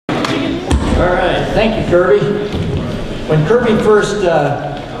All right, thank you, Kirby. When Kirby first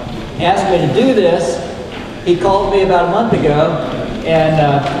asked me to do this, he called me about a month ago, and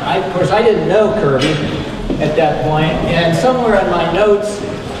of course I didn't know Kirby at that point, and somewhere in my notes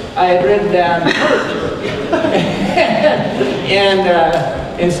I had written down Kurt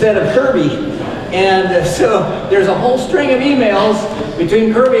and instead of Kirby. And so there's a whole string of emails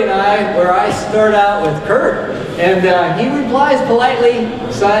between Kirby and I where I start out with Kurt, and he replies politely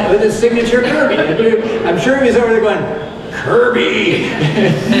with his signature Kirby. I'm sure he was over there going, Kirby!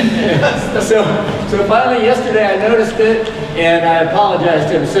 so finally yesterday I noticed it and I apologized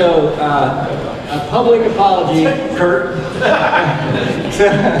to him. So a public apology, Kurt.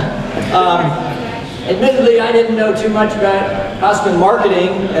 Admittedly, I didn't know too much about Hasseman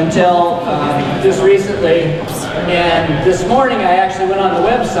marketing until just recently, and this morning I actually went on the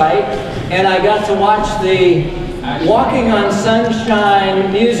website and I got to watch the Walking on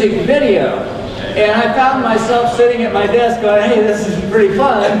Sunshine music video, and I found myself sitting at my desk going, hey, this is pretty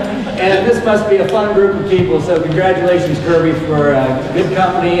fun, and this must be a fun group of people, so congratulations, Kirby, for good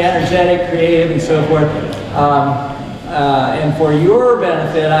company, energetic, creative, and so forth. And for your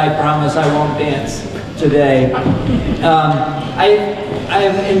benefit, I promise I won't dance today.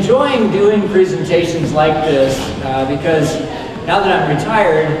 I'm enjoying doing presentations like this because now that I'm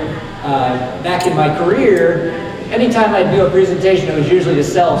retired, back in my career, anytime I do a presentation, it was usually to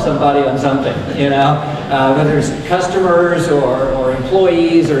sell somebody on something, you know, whether it's customers or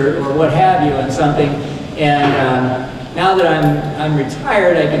employees or what have you on something. And now that I'm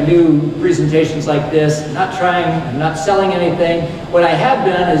retired, I can do presentations like this, I'm not selling anything. What I have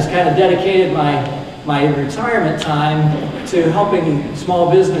done is kind of dedicated my retirement time to helping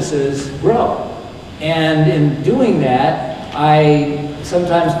small businesses grow. And in doing that, I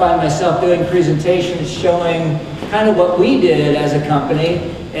sometimes find myself doing presentations showing kind of what we did as a company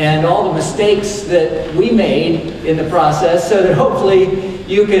and all the mistakes that we made in the process, so that hopefully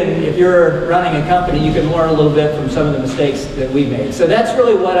you can, if you're running a company, you can learn a little bit from some of the mistakes that we made. So that's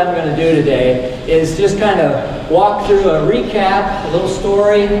really what I'm going to do today, is just kind of walk through a recap, a little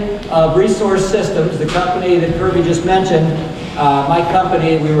story of Resource Systems, the company that Kirby just mentioned. My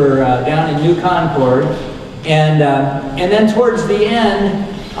company, we were down in New Concord, and then towards the end,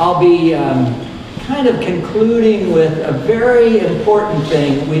 I'll be kind of concluding with a very important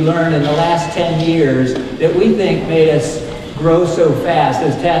thing we learned in the last 10 years that we think made us grow so fast.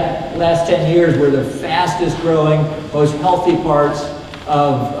 Those last 10 years were the fastest growing, most healthy parts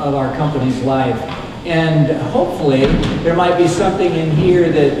of our company's life. And hopefully there might be something in here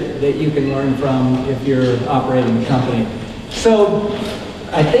that you can learn from if you're operating a company. So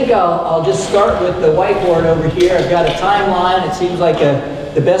I think I'll just start with the whiteboard over here. I've got a timeline. It seems like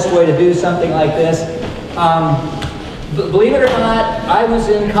the best way to do something like this. Believe it or not, I was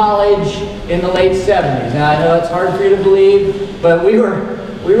in college in the late 70s. Now I know it's hard for you to believe, but we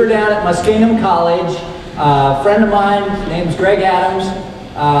were down at Muskingum College. A friend of mine, his name's Greg Adams,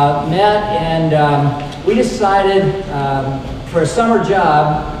 met, and we decided for a summer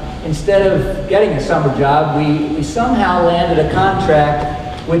job, instead of getting a summer job, we somehow landed a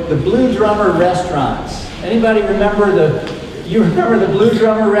contract with the Blue Drummer restaurants. Anybody remember you remember the Blue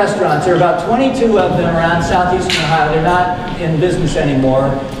Drummer restaurants? There are about 22 of them around southeastern Ohio. They're not in business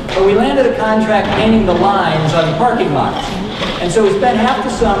anymore. But we landed a contract painting the lines on the parking lots. And so we spent half the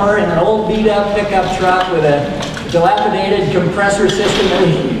summer in an old beat-up pickup truck with a dilapidated compressor system that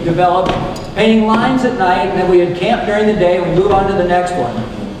we developed, painting lines at night, and then we would camp during the day, and we'd move on to the next one.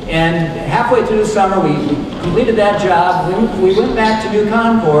 And halfway through the summer, we completed that job. We went back to New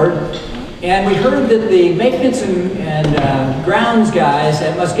Concord, and we heard that the maintenance and grounds guys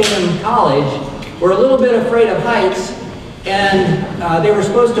at Muskingum College were a little bit afraid of heights, and they were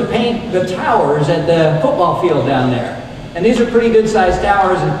supposed to paint the towers at the football field down there. And these are pretty good-sized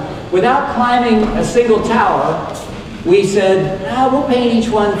towers, and without climbing a single tower, we said, we'll paint each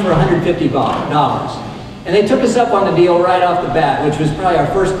one for $150. And they took us up on the deal right off the bat, which was probably our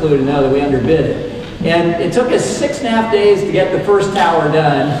first clue to know that we underbid it. And it took us 6.5 days to get the first tower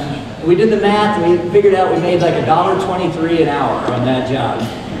done. We did the math, and we figured out we made like $1.23 an hour on that job.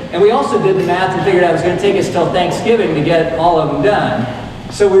 And we also did the math and figured out it was going to take us till Thanksgiving to get all of them done.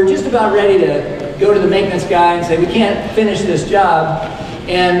 So we were just about ready to go to the maintenance guy and say, we can't finish this job.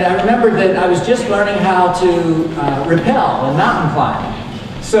 And I remembered that I was just learning how to rappel and mountain climb.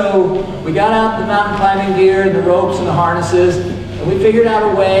 So we got out the mountain climbing gear and the ropes and the harnesses, and we figured out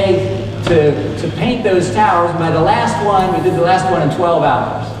a way to paint those towers. And by the last one, we did the last one in 12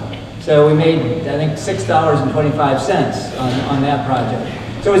 hours. So we made, I think, $6.25 on that project.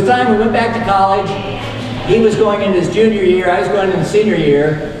 So it was time we went back to college. He was going into his junior year, I was going into the senior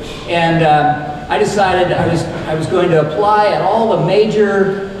year, And I decided I was going to apply at all the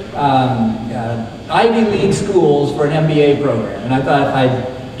major Ivy League schools for an MBA program. And I thought if I'd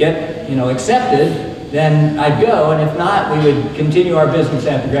get, accepted, then I'd go, and if not, we would continue our business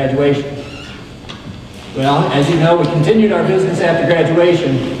after graduation. Well, as you know, we continued our business after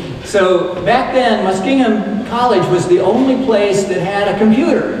graduation. So back then, Muskingum College was the only place that had a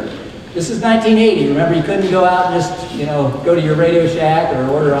computer. This is 1980. Remember, you couldn't go out and just, go to your Radio Shack or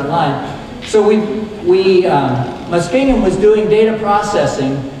order online. So Muskingum was doing data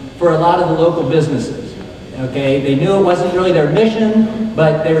processing for a lot of the local businesses. Okay, they knew it wasn't really their mission,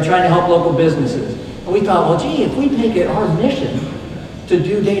 but they were trying to help local businesses. And we thought, well, gee, if we make it our mission to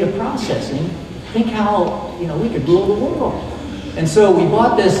do data processing, think how we could rule the world. And so we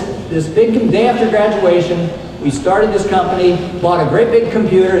bought this big day after graduation. We started this company, bought a great big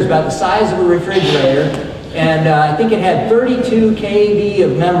computer. It was about the size of a refrigerator, and I think it had 32 KB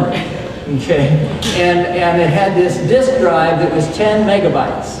of memory. Okay, and it had this disk drive that was 10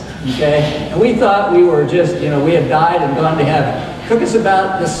 megabytes. Okay, and we thought we were just, we had died and gone to heaven. Took us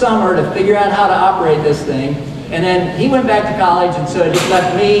about the summer to figure out how to operate this thing. And then he went back to college, and so it just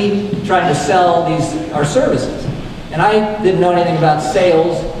left me trying to sell our services. And I didn't know anything about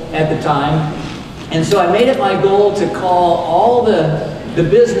sales at the time. And so I made it my goal to call all the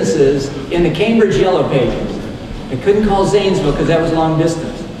businesses in the Cambridge Yellow Pages. I couldn't call Zanesville because that was long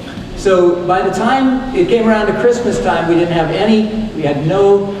distance. So by the time it came around to Christmas time, we didn't have we had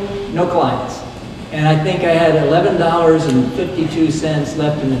no clients. And I think I had $11.52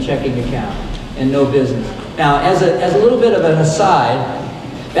 left in the checking account and no business. Now, as a little bit of an aside,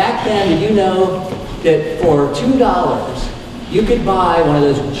 back then, did you know that for $2, you could buy one of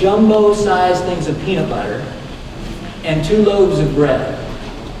those jumbo-sized things of peanut butter and 2 loaves of bread?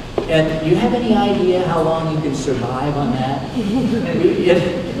 And do you have any idea how long you could survive on that?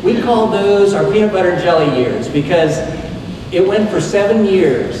 We called those our peanut butter and jelly years because it went for 7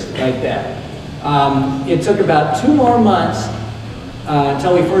 years like that. It took about 2 more months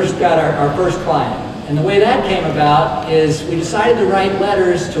until we first got our first client. And the way that came about is we decided to write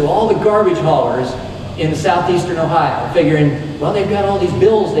letters to all the garbage haulers in southeastern Ohio, figuring, well, they've got all these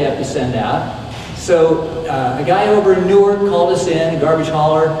bills they have to send out. So a guy over in Newark called us in, a garbage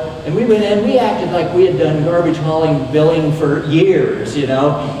hauler, and we went in, we acted like we had done garbage hauling billing for years,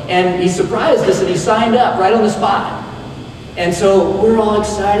 and he surprised us and he signed up right on the spot. And so we're all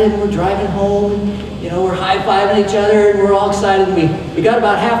excited, and we're driving home, we're high-fiving each other, and we're all excited. And we got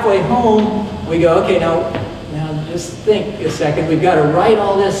about halfway home, we go, okay, now just think a second. We've got to write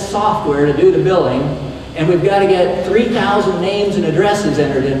all this software to do the billing, and we've got to get 3,000 names and addresses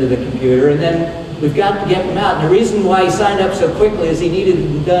entered into the computer, and then we've got to get them out. And the reason why he signed up so quickly is he needed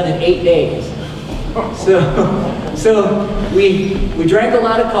them done in 8 days. So we drank a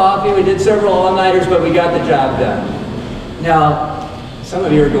lot of coffee, we did several all-nighters, but we got the job done. Now, some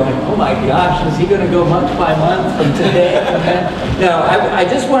of you are going, oh my gosh, is he going to go month by month from today? No, I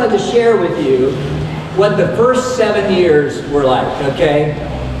just wanted to share with you what the first 7 years were like, okay?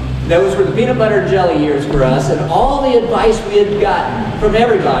 Those were the peanut butter and jelly years for us, and all the advice we had gotten from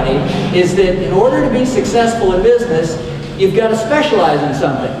everybody is that in order to be successful in business, you've got to specialize in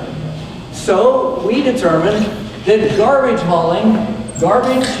something. So we determined that garbage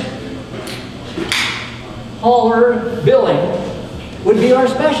hauler billing would be our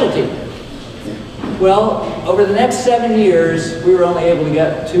specialty. Well, over the next 7 years, we were only able to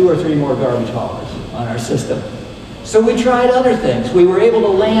get 2 or 3 more garbage haulers on our system. So we tried other things. We were able to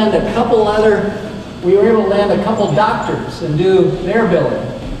land a couple doctors and do their billing.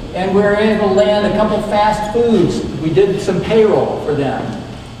 And we were able to land a couple fast foods. We did some payroll for them.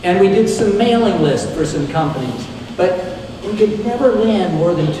 And we did some mailing lists for some companies. But we could never land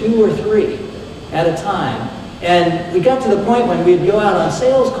more than 2 or 3 at a time. And we got to the point when we'd go out on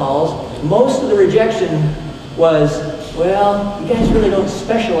sales calls, most of the rejection was, well, you guys really don't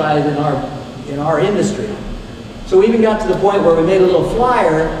specialize in our industry. So we even got to the point where we made a little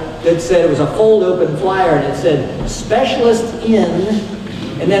flyer that said, it was a fold-open flyer, and it said, specialist in,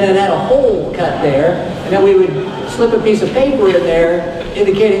 and then it had a hole cut there, and then we would slip a piece of paper in there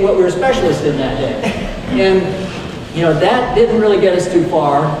indicating what we were specialists in that day. And, that didn't really get us too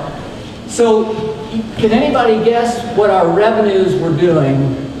far. So, can anybody guess what our revenues were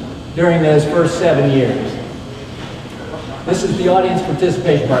doing during those first 7 years? This is the audience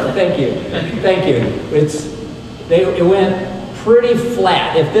participation part. Thank you. Thank you. It went pretty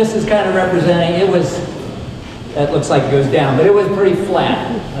flat. If this is kind of representing, that looks like it goes down, but it was pretty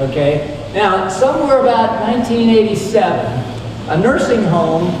flat, okay? Now, somewhere about 1987, a nursing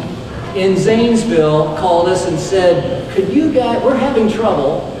home in Zanesville called us and said, could you guys, we're having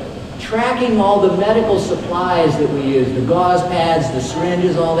trouble tracking all the medical supplies that we use, the gauze pads, the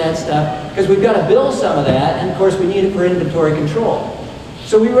syringes, all that stuff, because we've got to bill some of that, and of course we need it for inventory control.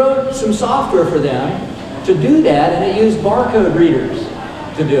 So we wrote some software for them to do that, and it used barcode readers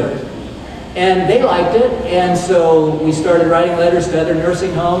to do it. And they liked it, and so we started writing letters to other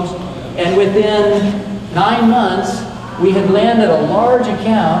nursing homes, and within 9 months, we had landed a large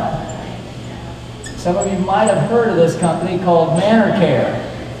account. Some of you might have heard of this company called Manor Care.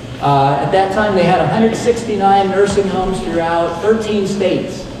 At that time, they had 169 nursing homes throughout 13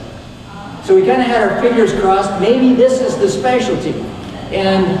 states. So we kind of had our fingers crossed, maybe this is the specialty.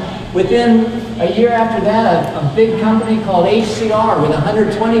 And within a year after that, a big company called HCR with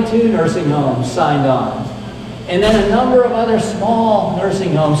 122 nursing homes signed on. And then a number of other small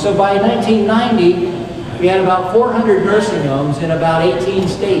nursing homes. So by 1990, we had about 400 nursing homes in about 18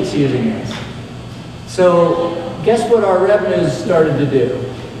 states using this. So guess what our revenues started to do?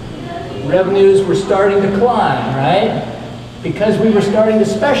 Revenues were starting to climb, right? Because we were starting to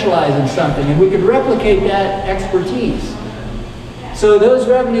specialize in something and we could replicate that expertise. So those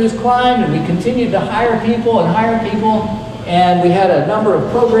revenues climbed and we continued to hire people, and we had a number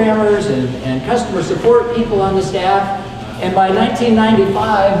of programmers and customer support people on the staff. And by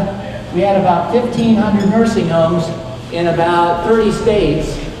 1995, we had about 1,500 nursing homes in about 30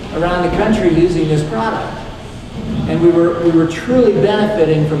 states around the country using this product. And we were truly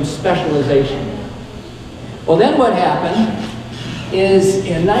benefiting from specialization. Well, then what happened is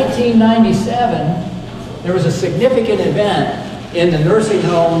in 1997, there was a significant event in the nursing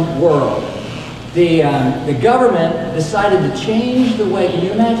home world. The government decided to change the way, can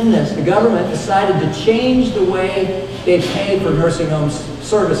you imagine this? The government decided to change the way they paid for nursing home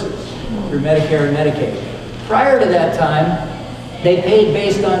services through Medicare and Medicaid. Prior to that time, they paid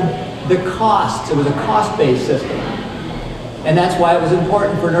based on the costs. It was a cost-based system. And that's why it was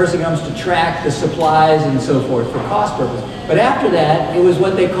important for nursing homes to track the supplies and so forth for cost purposes. But after that, it was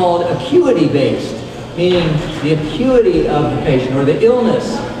what they called acuity-based, meaning the acuity of the patient or the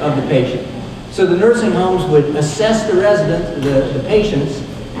illness of the patient. So the nursing homes would assess the residents, the patients,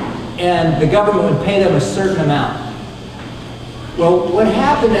 and the government would pay them a certain amount. Well, what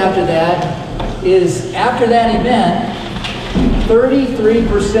happened after that is, after that event,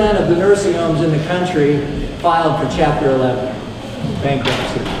 33% of the nursing homes in the country filed for Chapter 11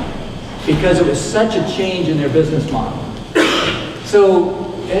 bankruptcy because it was such a change in their business model. So,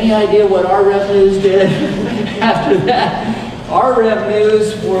 any idea what our revenues did after that? Our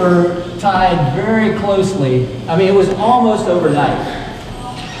revenues were tied very closely. I mean, it was almost overnight.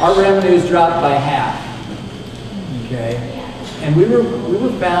 Our revenues dropped by half. Okay, and we were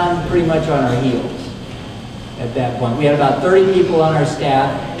found pretty much on our heels at that point. We had about 30 people on our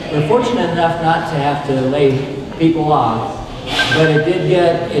staff. We were fortunate enough not to have to lay people off, but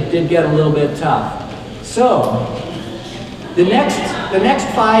it did get a little bit tough. So the next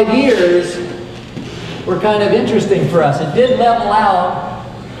 5 years were kind of interesting for us. It did level out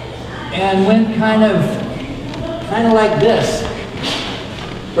and went kind of like this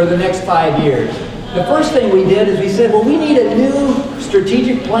for the next 5 years. The first thing we did is we said, well, we need a new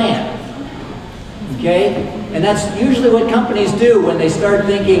strategic plan. Okay? And that's usually what companies do when they start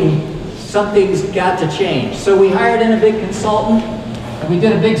thinking something's got to change. So we hired in a big consultant, and we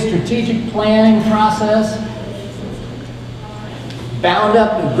did a big strategic planning process, bound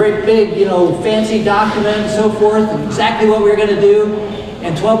up a great big, fancy document and so forth, and exactly what we were going to do.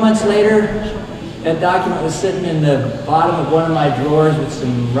 And 12 months later, that document was sitting in the bottom of one of my drawers with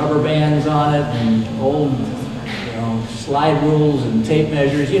some rubber bands on it and old, slide rules and tape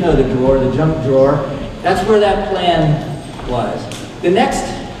measures. You know the drawer, the junk drawer. That's where that plan was. The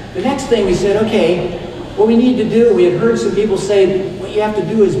next thing we said, okay, what we need to do, we had heard some people say, what you have to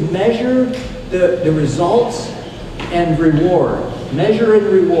do is measure the results and reward. Measure and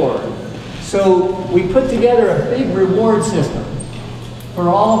reward. So we put together a big reward system for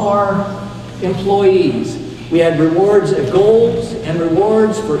all of our employees. We had rewards, goals and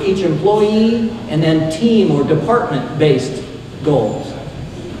rewards for each employee, and then team or department-based goals.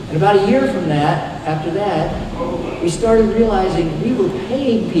 And about a year from that, after that, we started realizing we were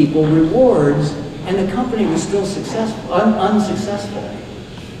paying people rewards and the company was still unsuccessful.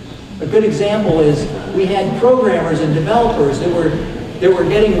 A good example is we had programmers and developers that were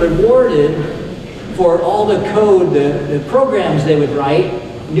getting rewarded for all the code, the programs they would write,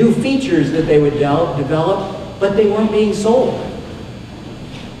 new features that they would develop, but they weren't being sold.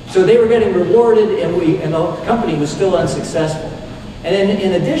 So they were getting rewarded and the company was still unsuccessful. And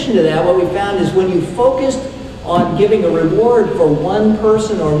in addition to that, what we found is when you focused on giving a reward for one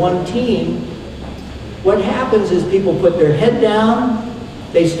person or one team, what happens is people put their head down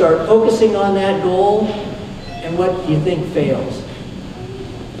They start focusing on that goal, and what do you think fails?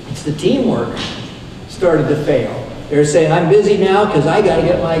 It's the teamwork started to fail. They're saying, I'm busy now because I got to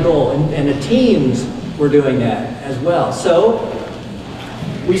get my goal. And the teams were doing that as well. So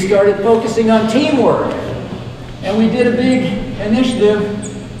we started focusing on teamwork. And we did a big initiative.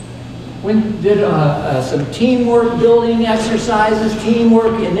 We did some teamwork building exercises,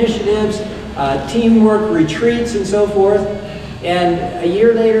 teamwork initiatives, teamwork retreats, and so forth. And a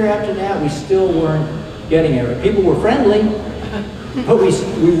year later after that, we still weren't getting it. People were friendly, but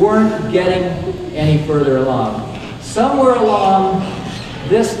we weren't getting any further along. Somewhere along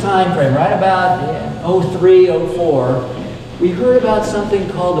this time frame, right about 03, 04, we heard about something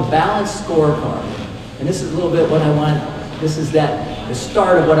called the balanced scorecard. And this is a little bit what I want, this is the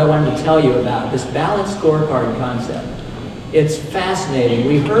start of what I wanted to tell you about, this balanced scorecard concept. It's fascinating.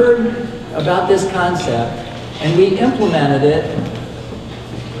 We heard about this concept and we implemented it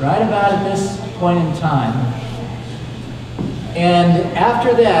right about at this point in time. And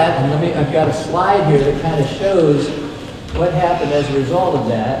after that, and I've got a slide here that kind of shows what happened as a result of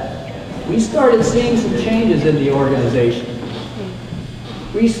that. We started seeing some changes in the organization.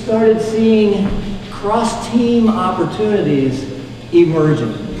 We started seeing cross-team opportunities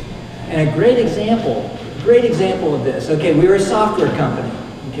emerging. And a great example of this, okay, we were a software company,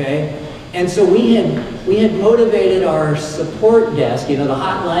 okay? And so we had motivated our support desk, you know, the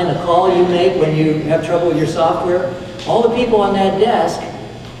hotline, the call you make when you have trouble with your software. All the people on that desk,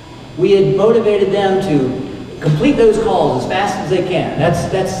 we had motivated them to complete those calls as fast as they can.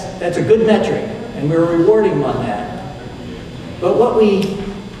 That's a good metric, and we were rewarding them on that. But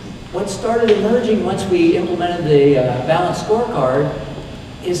what started emerging once we implemented the balanced scorecard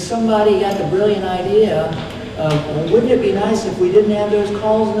is somebody got the brilliant idea of, well, wouldn't it be nice if we didn't have those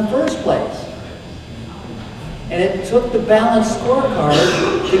calls in the first place? And it took the balanced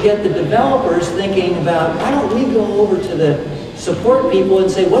scorecard to get the developers thinking about, why don't we go over to the support people and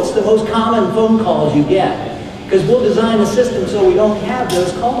say, what's the most common phone calls you get? Because we'll design a system so we don't have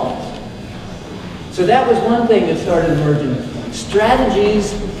those calls. So that was one thing that started emerging.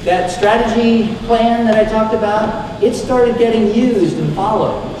 Strategies, that strategy plan that I talked about, it started getting used and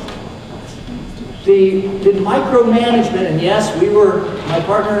followed. The micromanagement, and yes, my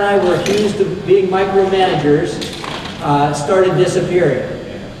partner and I were accused of being micromanagers, started disappearing.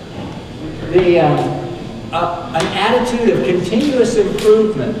 An attitude of continuous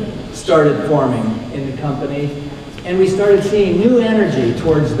improvement started forming in the company, and we started seeing new energy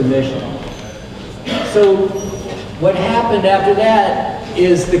towards the mission. So what happened after that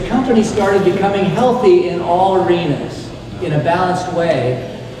is the company started becoming healthy in all arenas in a balanced way.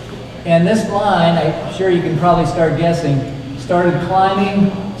 And this line, I'm sure you can probably start guessing, started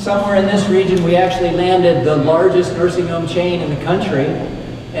climbing. Somewhere in this region, we actually landed the largest nursing home chain in the country.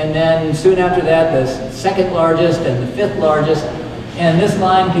 And then soon after that, the second largest and the fifth largest. And this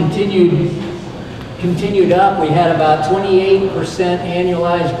line continued up. We had about 28%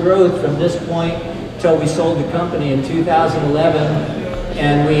 annualized growth from this point till we sold the company in 2011.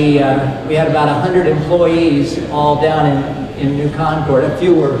 And we had about 100 employees all down in New Concord. A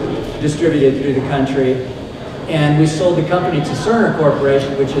few were distributed through the country. And we sold the company to Cerner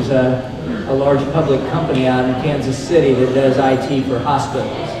Corporation, which is a large public company out in Kansas City that does IT for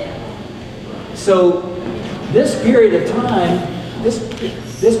hospitals. So this period of time, this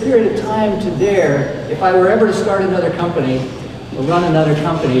period of time to there, if I were ever to start another company or run another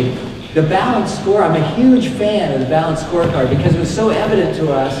company, the balanced score, I'm a huge fan of the balanced scorecard because it was so evident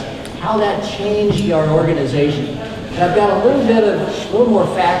to us how that changed our organization. And I've got a little more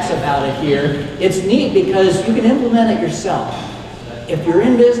facts about it here. It's neat because you can implement it yourself. If you're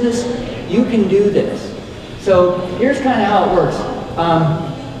in business, you can do this. So here's kind of how it works.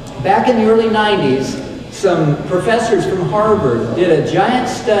 Back in the early 90s, some professors from Harvard did a giant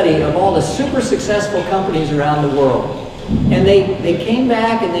study of all the super successful companies around the world. And they came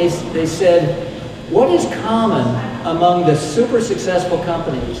back and they said, what is common among the super successful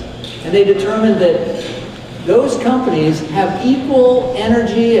companies? And they determined that those companies have equal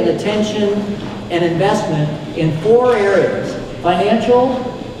energy and attention and investment in 4 areas: financial,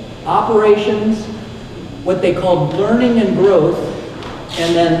 operations, what they called learning and growth,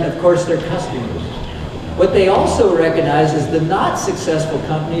 and then, of course, their customers. What they also recognize is the not successful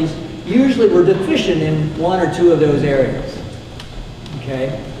companies usually were deficient in 1 or 2 of those areas.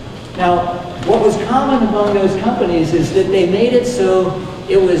 Okay? Now, what was common among those companies is that they made it so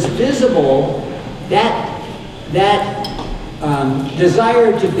it was visible that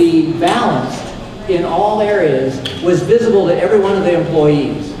desire to be balanced in all areas was visible to every one of the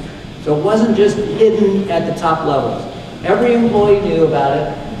employees. So it wasn't just hidden at the top levels. Every employee knew about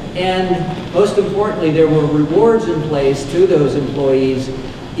it, and most importantly, there were rewards in place to those employees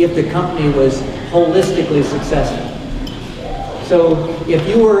if the company was holistically successful. So if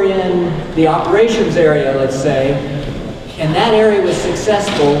you were in the operations area, let's say, and that area was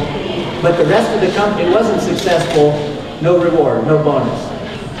successful, but the rest of the company wasn't successful, no reward, no bonus,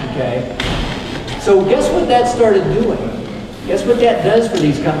 okay? So guess what that started doing? Guess what that does for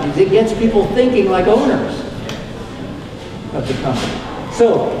these companies? It gets people thinking like owners of the company.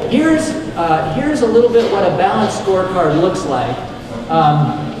 So here's a little bit what a balanced scorecard looks like.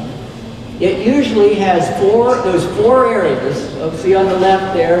 It usually has those four areas. See on the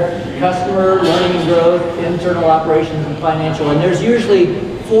left there, customer, learning and growth, internal operations, and financial. And there's usually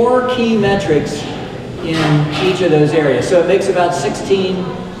 4 key metrics in each of those areas. So it makes about 16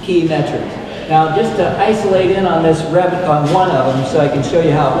 key metrics. Now, just to isolate in on this on one of them, so I can show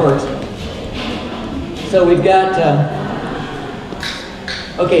you how it works. So we've got,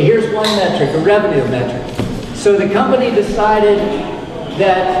 okay, here's one metric, a revenue metric. So the company decided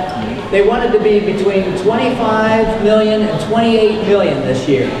that they wanted to be between 25 million and 28 million this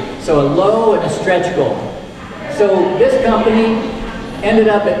year. So a low and a stretch goal. So this company ended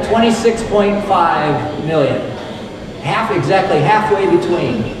up at 26.5 million. Exactly halfway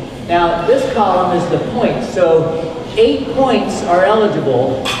between. Now this column is the points. So 8 points are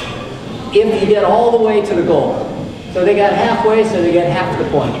eligible if you get all the way to the goal. So they got halfway, so they get half the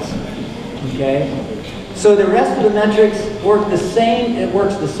points. Okay? So the rest of the metrics work the same. It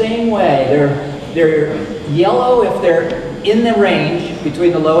works the same way. They're yellow if they're in the range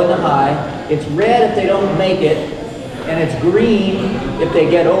between the low and the high. It's red if they don't make it, and it's green if they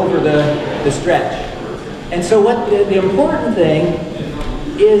get over the stretch. And so what the important thing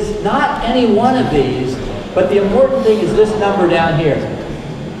is not any one of these, but the important thing is this number down here.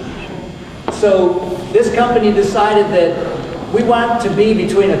 So this company decided that we want to be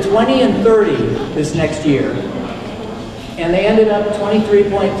between a 20 and 30 this next year. And they ended up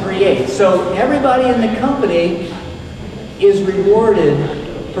 23.38. So everybody in the company is rewarded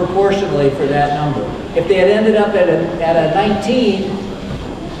proportionally for that number. If they had ended up at a 19,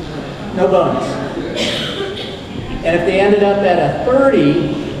 no bonus. And if they ended up at a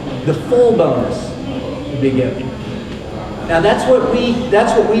 30, the full bonus would be given. Now that's what we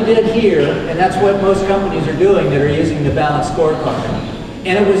did here, and that's what most companies are doing that are using the balanced scorecard.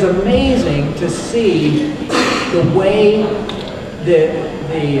 And it was amazing to see the way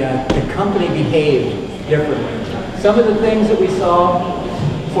the company behaved differently. Some of the things that we saw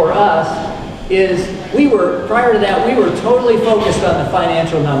for us is prior to that, we were totally focused on the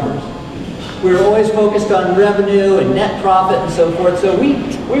financial numbers. We were always focused on revenue and net profit and so forth, so we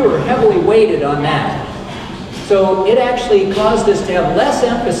were heavily weighted on that. So it actually caused us to have less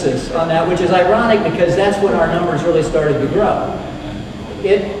emphasis on that, which is ironic because that's when our numbers really started to grow.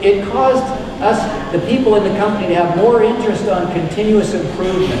 It caused us, the people in the company, to have more interest on continuous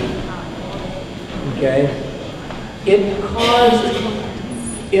improvement. Okay? It caused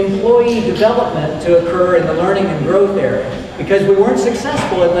employee development to occur in the learning and growth area because we weren't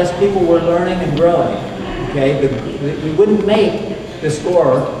successful unless people were learning and growing. Okay? We wouldn't make the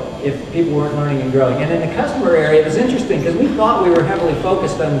score if people weren't learning and growing. And in the customer area, it was interesting because we thought we were heavily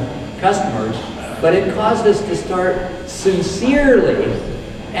focused on customers, but it caused us to start sincerely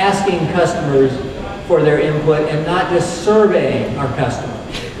asking customers for their input and not just surveying our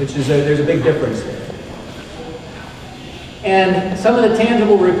customers, which is there's a big difference there. And some of the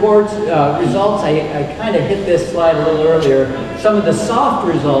tangible results, I kind of hit this slide a little earlier. Some of the soft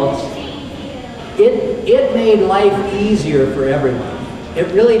results, it made life easier for everyone. It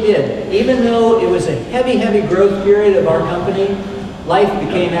really did. Even though it was a heavy, heavy growth period of our company, life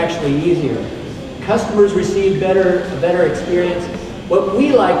became actually easier. Customers received a better experience. What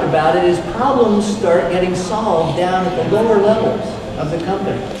we liked about it is problems start getting solved down at the lower levels of the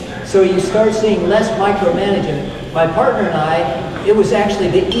company. So you start seeing less micromanagement. My partner and I, it was actually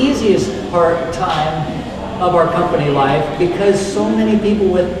the easiest time of our company life because so many people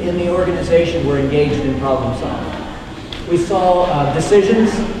within the organization were engaged in problem solving. We saw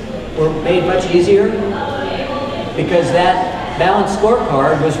decisions were made much easier because that balanced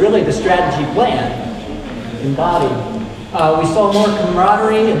scorecard was really the strategy plan embodied. We saw more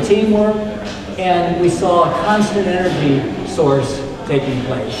camaraderie and teamwork, and we saw a constant energy source taking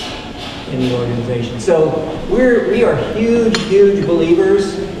place in the organization. So we are huge, huge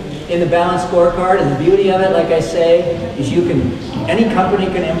believers in the balanced scorecard, and the beauty of it, like I say, is any company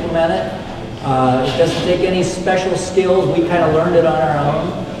can implement it. It doesn't take any special skills. We kind of learned it on our own.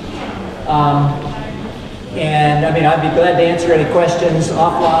 And I mean, I'd be glad to answer any questions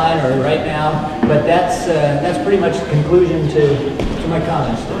offline or right now, but that's pretty much the conclusion to my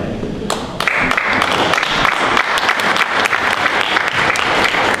comments today.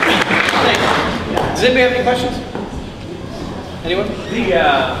 Does anybody have any questions? Anyone?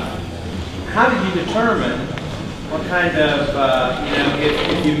 How did you determine what kind of,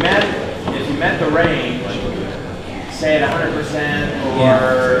 if you met the range, say at 100%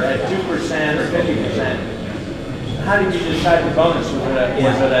 or at 2% or 50%, how did you decide the bonus?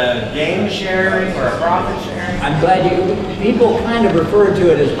 Was it a gain sharing or a profit sharing? I'm glad people kind of refer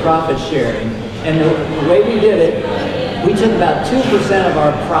to it as profit sharing. And the way we did it, we took about 2% of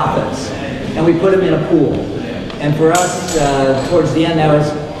our profits and we put them in a pool. And for us, towards the end, that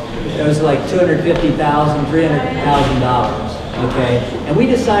was like $250,000, $300,000. Okay, and we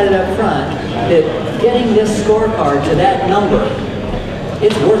decided up front that getting this scorecard to that number,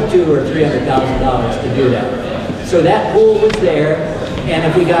 it's worth $200,000 or $300,000 to do that. So that pool was there, and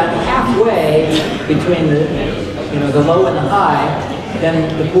if we got halfway between the low and the high, then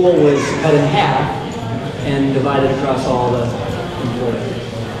the pool was cut in half and divided across all the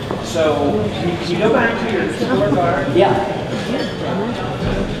employees. So can you go back to your scorecard? Yeah.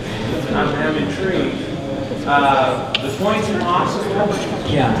 I'm intrigued. The points impossible.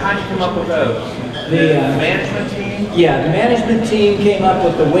 Yeah. How did you come up with those? The management team? Yeah, the management team came up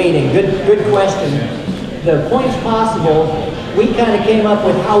with the weighting. Good question. The points possible, we kind of came up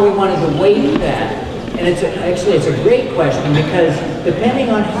with how we wanted to weight that. And it's a great question because depending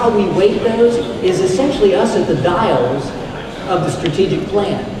on how we weight those is essentially us at the dials of the strategic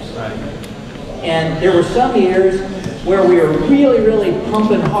plan. Right. And there were some years where we were really, really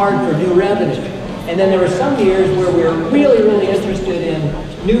pumping hard for new revenue. And then there were some years where we were really, really interested in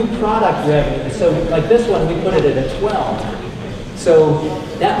new product revenue. So like this one, we put it at a 12. So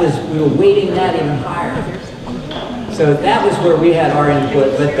we were weighting that even higher. So that was where we had our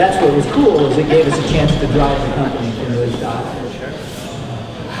input, but that's what was cool, is it gave us a chance to drive the company from those dials.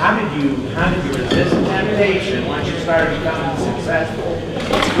 How did you resist the temptation once you started becoming successful?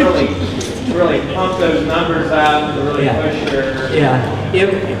 Really pump those numbers out to really push your...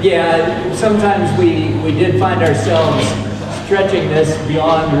 Sometimes we did find ourselves stretching this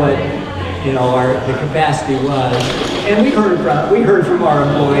beyond what the capacity was, and we heard from our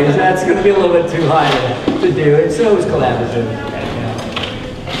employees that's going to be a little bit too high to do it. So it was collaborative.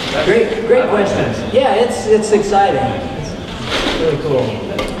 Yeah. Great questions. Yeah, it's exciting. It's really cool.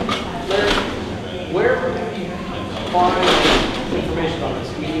 Where can we find information on this?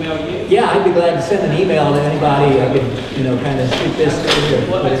 Can we email you? Yeah, I'd be glad to send an email to anybody. I could kind of shoot this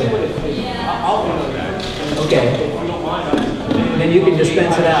through. Well, I'll email that. Okay. If you don't mind, then you can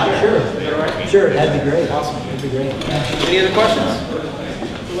dispense it out. Sure. Sure, that'd be great. Awesome. That'd be great. Yeah. Any other questions?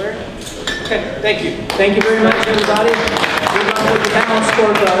 Larry? Okay, thank you. Thank you very much, everybody. Good luck with the balance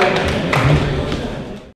scorecard.